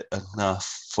did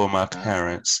enough for my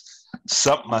parents.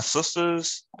 My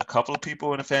sisters, a couple of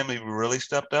people in the family really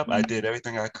stepped up. I did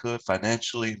everything I could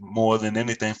financially, more than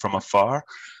anything, from afar.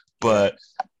 But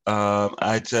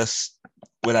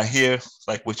when I hear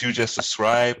like what you just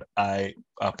described, I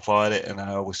applaud it, and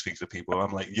I always speak to people.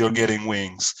 I'm like, you're getting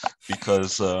wings,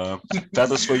 because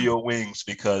feathers for your wings,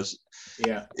 because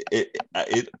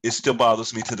it still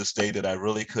bothers me to this day that I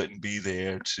really couldn't be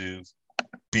there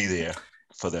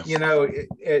for them. You know,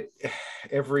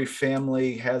 every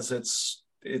family has its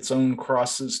own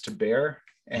crosses to bear,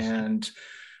 and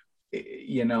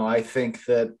you know, I think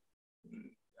that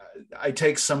I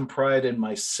take some pride in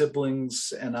my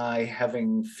siblings and I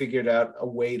having figured out a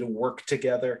way to work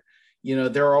together. You know,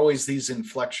 there are always these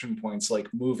inflection points, like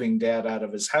moving dad out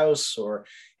of his house or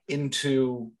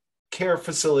into care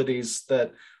facilities,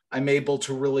 that I'm able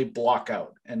to really block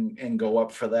out and go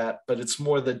up for that. But it's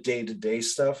more the day-to-day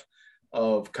stuff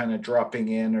of kind of dropping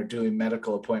in or doing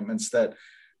medical appointments that,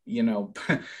 you know,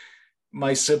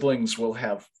 my siblings will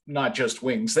have not just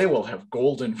wings, they will have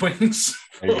golden wings.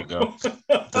 There you go.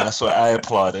 That's what I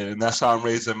applaud it. And that's how I'm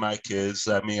raising my kids.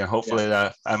 I mean, hopefully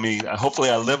I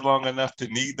live long enough to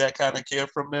need that kind of care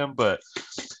from them, but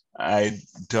I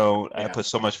don't. I put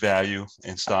so much value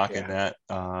and stock in that.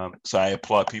 So I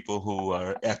applaud people who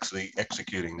are actually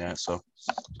executing that. So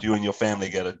you and your family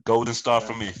get a golden star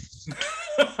from me.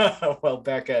 Well,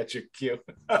 back at you, Q.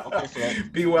 Okay,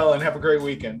 Be well and have a great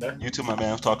weekend. You too, my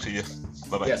man. I'll talk to you.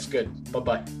 Bye-bye. Yes, good.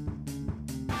 Bye-bye.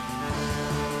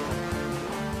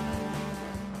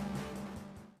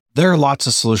 There are lots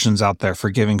of solutions out there for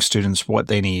giving students what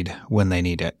they need when they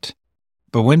need it.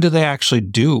 But when do they actually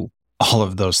do all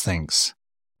of those things?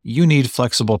 You need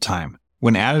flexible time.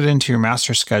 When added into your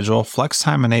master schedule, flex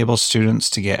time enables students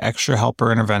to get extra help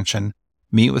or intervention,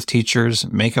 meet with teachers,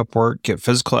 make up work, get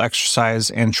physical exercise,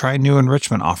 and try new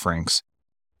enrichment offerings.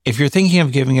 If you're thinking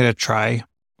of giving it a try,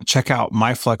 check out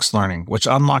MyFlex Learning, which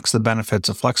unlocks the benefits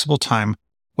of flexible time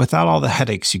without all the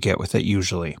headaches you get with it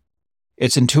usually.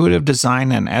 Its intuitive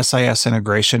design and SIS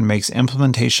integration makes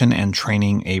implementation and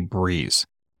training a breeze.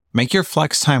 Make your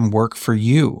flex time work for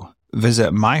you.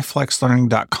 Visit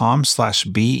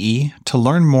myflexlearning.com/BE to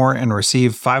learn more and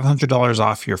receive $500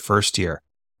 off your first year.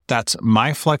 That's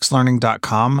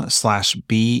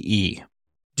myflexlearning.com/BE.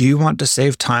 Do you want to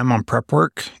save time on prep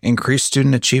work, increase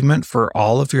student achievement for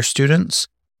all of your students,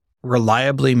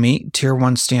 reliably meet Tier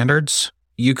 1 standards?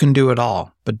 You can do it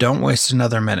all, but don't waste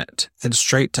another minute. Head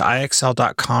straight to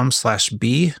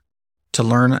IXL.com/B to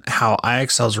learn how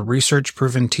IXL's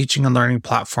research-proven teaching and learning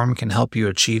platform can help you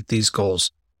achieve these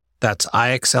goals. That's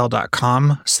ixl.com/BE.